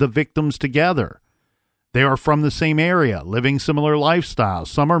link the victims together. They are from the same area, living similar lifestyles.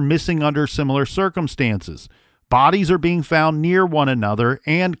 Some are missing under similar circumstances. Bodies are being found near one another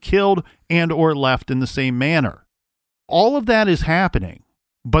and killed and or left in the same manner. All of that is happening.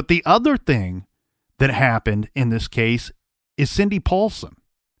 But the other thing that happened in this case is Cindy Paulson.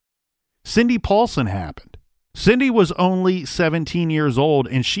 Cindy Paulson happened. Cindy was only 17 years old,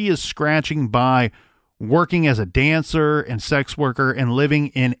 and she is scratching by working as a dancer and sex worker and living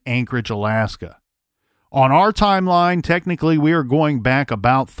in Anchorage, Alaska. On our timeline, technically, we are going back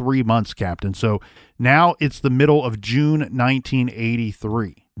about 3 months, Captain. So now it's the middle of June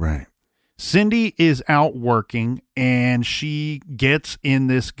 1983. Right. Cindy is out working, and she gets in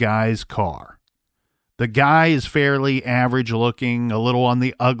this guy's car. The guy is fairly average looking, a little on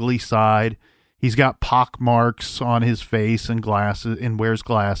the ugly side. He's got pock marks on his face and glasses, and wears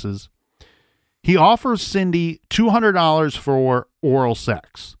glasses. He offers Cindy $200 for oral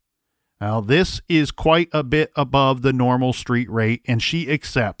sex. Now, this is quite a bit above the normal street rate, and she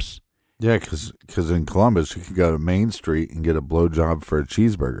accepts. Yeah, because in Columbus, you can go to Main Street and get a blowjob for a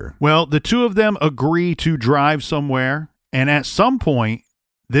cheeseburger. Well, the two of them agree to drive somewhere, and at some point,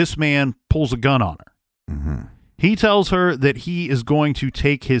 this man pulls a gun on her. Mm-hmm. He tells her that he is going to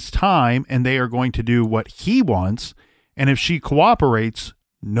take his time and they are going to do what he wants. And if she cooperates,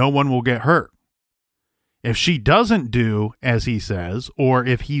 no one will get hurt. If she doesn't do as he says, or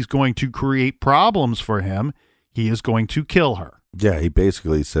if he's going to create problems for him, he is going to kill her. Yeah, he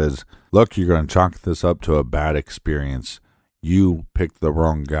basically says, look, you're going to chalk this up to a bad experience. You picked the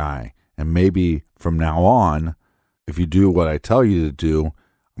wrong guy. And maybe from now on, if you do what I tell you to do,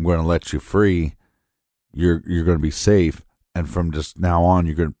 I'm going to let you free. You're going to be safe, and from just now on,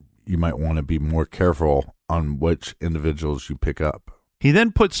 you might want to be more careful on which individuals you pick up. He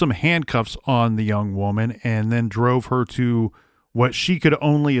then put some handcuffs on the young woman and then drove her to what she could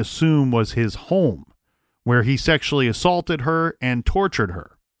only assume was his home, where he sexually assaulted her and tortured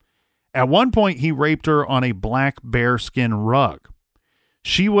her. At one point, he raped her on a black bearskin rug.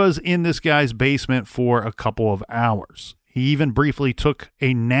 She was in this guy's basement for a couple of hours. He even briefly took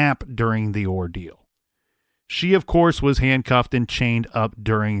a nap during the ordeal. She, of course, was handcuffed and chained up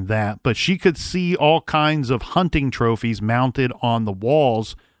during that, but she could see all kinds of hunting trophies mounted on the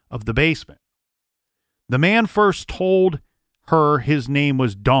walls of the basement. The man first told her his name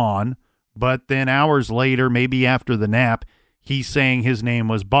was Don, but then hours later, maybe after the nap, he's saying his name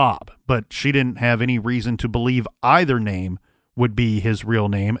was Bob, but she didn't have any reason to believe either name would be his real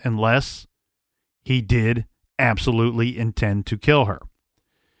name unless he did absolutely intend to kill her.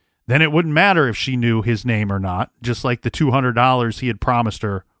 Then it wouldn't matter if she knew his name or not, just like the $200 he had promised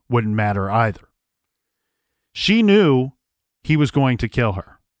her wouldn't matter either. She knew he was going to kill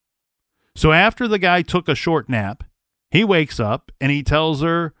her. So after the guy took a short nap, he wakes up and he tells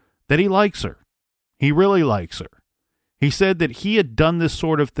her that he likes her. He really likes her. He said that he had done this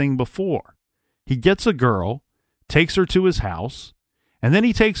sort of thing before. He gets a girl, takes her to his house, and then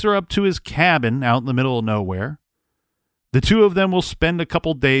he takes her up to his cabin out in the middle of nowhere. The two of them will spend a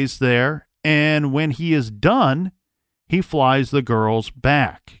couple days there, and when he is done, he flies the girls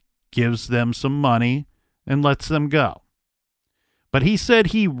back, gives them some money, and lets them go. But he said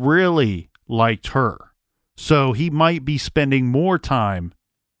he really liked her, so he might be spending more time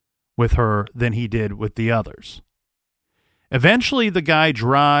with her than he did with the others. Eventually, the guy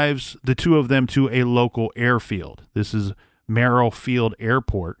drives the two of them to a local airfield. This is Merrill Field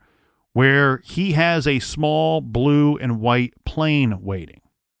Airport, where he has a small blue and white plane waiting.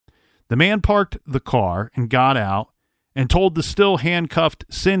 The man parked the car and got out and told the still handcuffed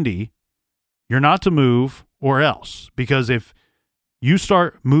Cindy, "You're not to move or else, because if you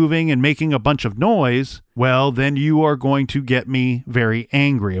start moving and making a bunch of noise, well, then you are going to get me very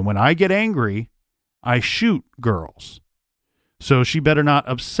angry. And when I get angry, I shoot girls. So she better not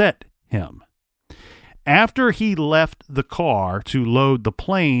upset him." After he left the car to load the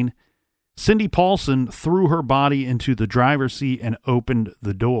plane, Cindy Paulson threw her body into the driver's seat and opened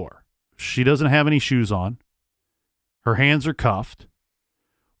the door. She doesn't have any shoes on. Her hands are cuffed,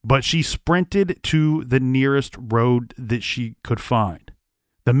 but she sprinted to the nearest road that she could find.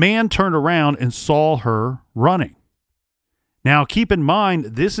 The man turned around and saw her running. Now, keep in mind,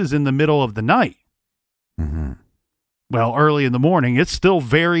 this is in the middle of the night. Mm-hmm. Well, early in the morning. It's still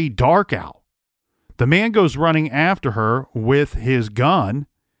very dark out. The man goes running after her with his gun.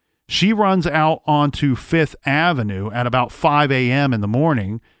 She runs out onto 5th Avenue at about 5 a.m. in the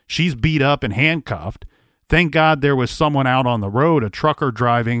morning. She's beat up and handcuffed. Thank God there was someone out on the road, a trucker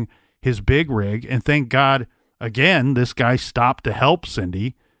driving his big rig. And thank God, again, this guy stopped to help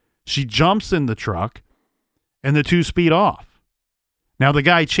Cindy. She jumps in the truck and the two speed off. Now, the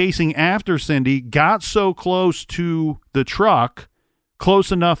guy chasing after Cindy got so close to the truck,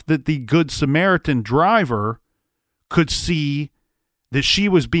 close enough that the Good Samaritan driver could see that she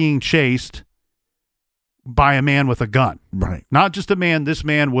was being chased by a man with a gun. Right. Not just a man. This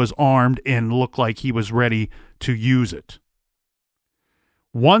man was armed and looked like he was ready to use it.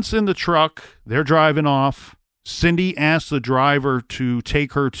 Once in the truck, they're driving off. Cindy asks the driver to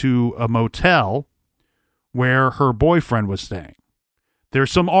take her to a motel where her boyfriend was staying.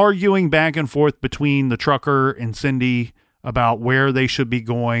 There's some arguing back and forth between the trucker and Cindy about where they should be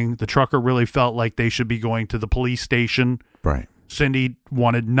going. The trucker really felt like they should be going to the police station. Right. Cindy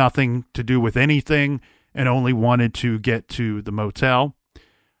wanted nothing to do with anything and only wanted to get to the motel.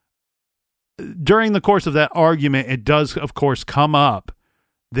 During the course of that argument, it does, of course, come up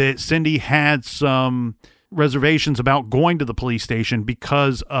that Cindy had some reservations about going to the police station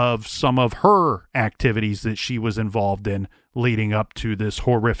because of some of her activities that she was involved in leading up to this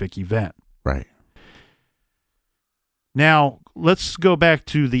horrific event. Right. Now, let's go back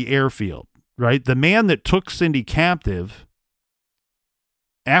to the airfield, right? The man that took Cindy captive,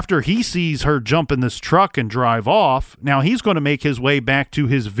 after he sees her jump in this truck and drive off, now he's going to make his way back to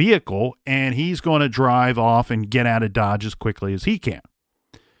his vehicle and he's going to drive off and get out of Dodge as quickly as he can.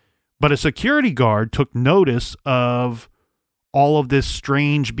 But a security guard took notice of all of this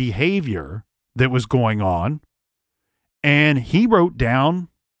strange behavior that was going on, and he wrote down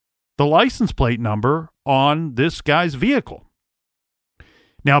the license plate number on this guy's vehicle.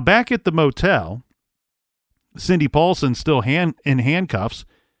 Now, back at the motel, Cindy Paulson still in handcuffs.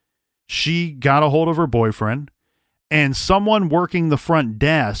 She got a hold of her boyfriend, and someone working the front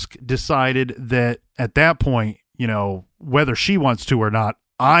desk decided that at that point, you know, whether she wants to or not,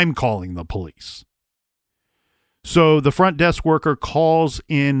 I'm calling the police. So the front desk worker calls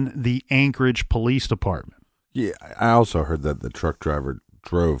in the Anchorage Police Department. Yeah, I also heard that the truck driver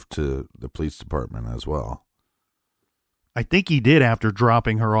drove to the police department as well. I think he did after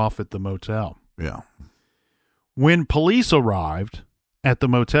dropping her off at the motel. Yeah. When police arrived at the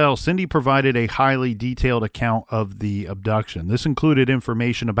motel, Cindy provided a highly detailed account of the abduction. This included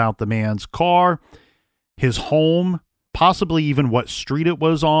information about the man's car, his home, possibly even what street it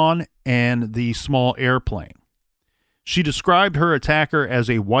was on, and the small airplane. She described her attacker as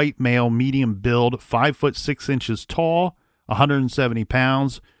a white male, medium build, 5'6" tall, 170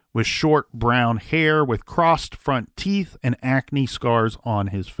 pounds, with short brown hair, with crossed front teeth and acne scars on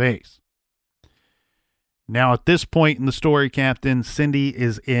his face. Now, at this point in the story, Captain, Cindy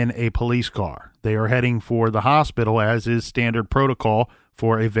is in a police car. They are heading for the hospital, as is standard protocol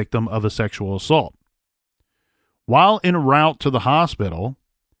for a victim of a sexual assault. While en route to the hospital,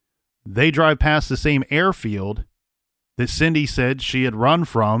 they drive past the same airfield that Cindy said she had run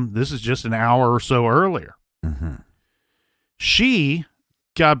from. This is just an hour or so earlier. Mm-hmm. She,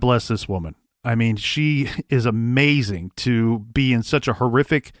 God bless this woman. I mean, she is amazing to be in such a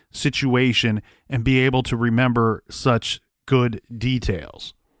horrific situation and be able to remember such good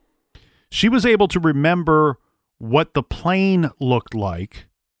details. She was able to remember what the plane looked like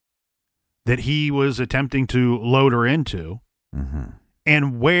that he was attempting to load her into, mm-hmm.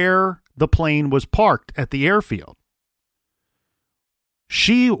 and where the plane was parked at the airfield.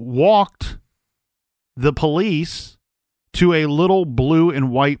 She walked the police to a little blue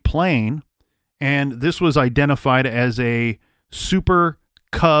and white plane, and this was identified as a Super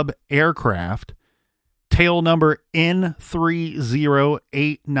Cub aircraft, tail number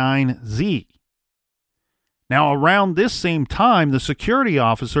N3089Z. Now, around this same time, the security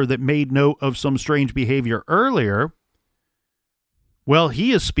officer that made note of some strange behavior earlier, well,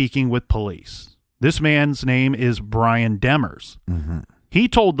 he is speaking with police. This man's name is Brian Demers. Mm-hmm. He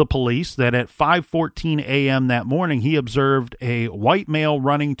told the police that at 5:14 a.m. that morning, he observed a white male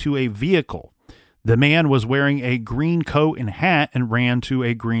running to a vehicle. The man was wearing a green coat and hat and ran to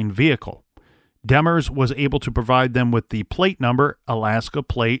a green vehicle. Demers was able to provide them with the plate number, Alaska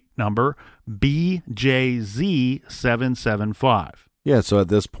plate number BJZ775. Yeah, so at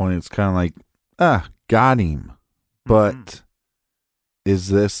this point, it's kind of like, got him. But is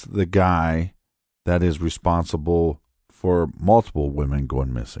this the guy that is responsible for multiple women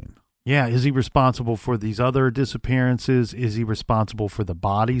going missing? Yeah, is he responsible for these other disappearances? Is he responsible for the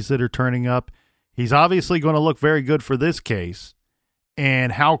bodies that are turning up? He's obviously going to look very good for this case.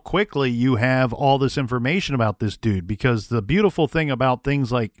 And how quickly you have all this information about this dude, because the beautiful thing about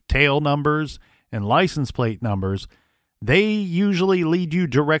things like tail numbers and license plate numbers, they usually lead you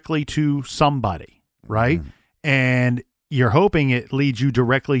directly to somebody, right? And you're hoping it leads you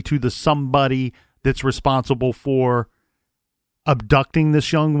directly to the somebody that's responsible for abducting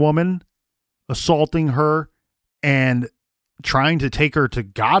this young woman, assaulting her, and trying to take her to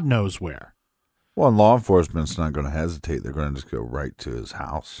God knows where. Well, and law enforcement's not going to hesitate. They're going to just go right to his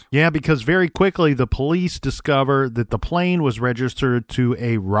house. Yeah, because very quickly the police discover that the plane was registered to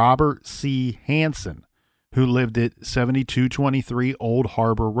a Robert C. Hansen, who lived at 7223 Old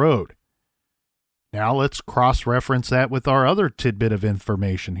Harbor Road. Now let's cross-reference that with our other tidbit of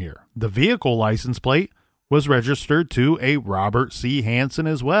information here. The vehicle license plate was registered to a Robert C. Hansen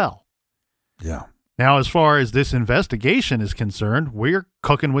as well. Yeah. Now, as far as this investigation is concerned, we're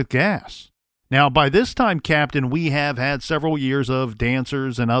cooking with gas. Now, by this time, Captain, we have had several years of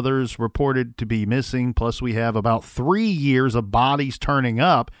dancers and others reported to be missing, plus we have about 3 years of bodies turning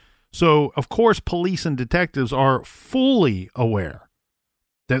up. So, of course, police and detectives are fully aware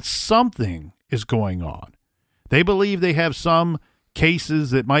that something is going on. They believe they have some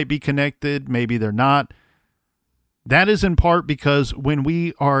cases that might be connected, maybe they're not. That is in part because when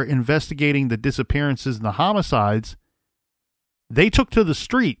we are investigating the disappearances and the homicides, they took to the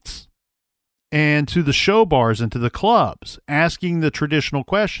streets and to the show bars and to the clubs, asking the traditional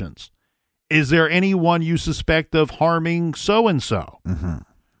questions. Is there anyone you suspect of harming so-and-so? Mm-hmm.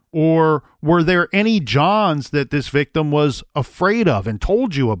 Or were there any Johns that this victim was afraid of and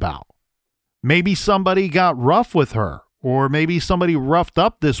told you about? Maybe somebody got rough with her, or maybe somebody roughed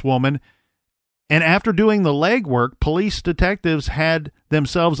up this woman. And after doing the legwork, police detectives had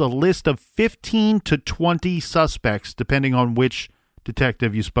themselves a list of 15 to 20 suspects, depending on which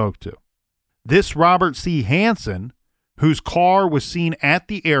detective you spoke to. This Robert C. Hansen, whose car was seen at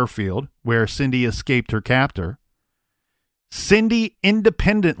the airfield where Cindy escaped her captor, Cindy,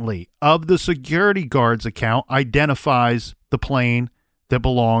 independently of the security guard's account, identifies the plane that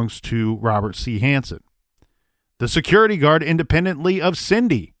belongs to Robert C. Hansen. The security guard, independently of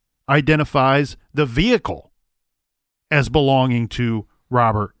Cindy, identifies the vehicle as belonging to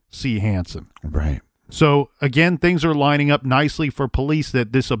Robert C. Hansen. Right. So, again, things are lining up nicely for police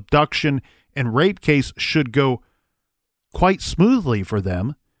that this abduction and rape case should go quite smoothly for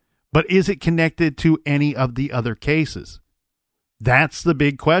them. But is it connected to any of the other cases? That's the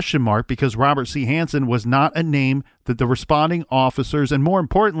big question mark, because Robert C. Hansen was not a name that the responding officers, and more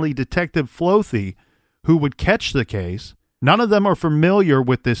importantly, Detective Flothy, who would catch the case, none of them are familiar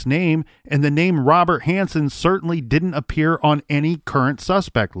with this name, and the name Robert Hansen certainly didn't appear on any current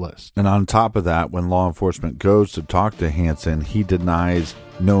suspect list. And on top of that, when law enforcement goes to talk to Hansen, he denies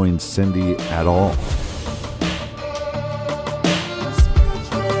knowing Cindy at all.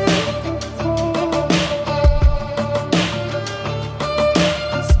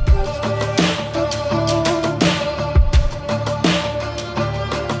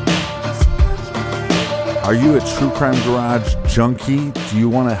 Are you a True Crime Garage junkie? Do you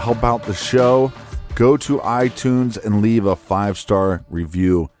want to help out the show? Go to iTunes and leave a 5-star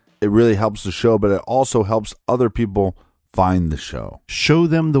review. It really helps the show, but it also helps other people find the show. Show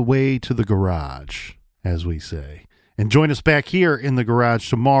them the way to the garage, as we say. And join us back here in the garage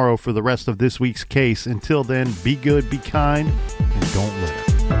tomorrow for the rest of this week's case. Until then, be good, be kind, and don't litter.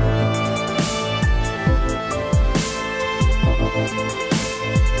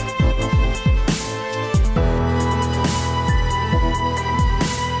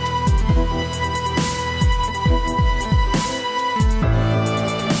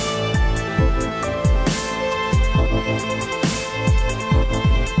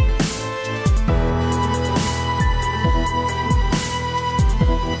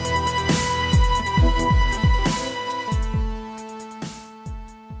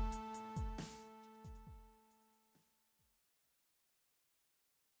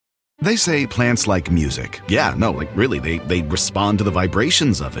 They say plants like music. Yeah, no, like really, they respond to the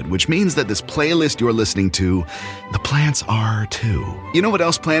vibrations of it, which means that this playlist you're listening to, the plants are too. You know what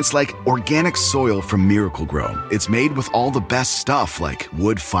else plants like? Organic soil from Miracle-Gro. It's made with all the best stuff like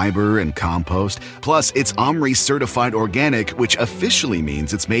wood fiber and compost. Plus, it's OMRI certified organic, which officially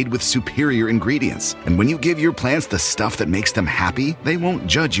means it's made with superior ingredients. And when you give your plants the stuff that makes them happy, they won't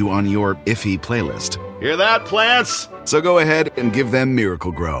judge you on your iffy playlist. Hear that, plants? So go ahead and give them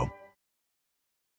Miracle-Gro.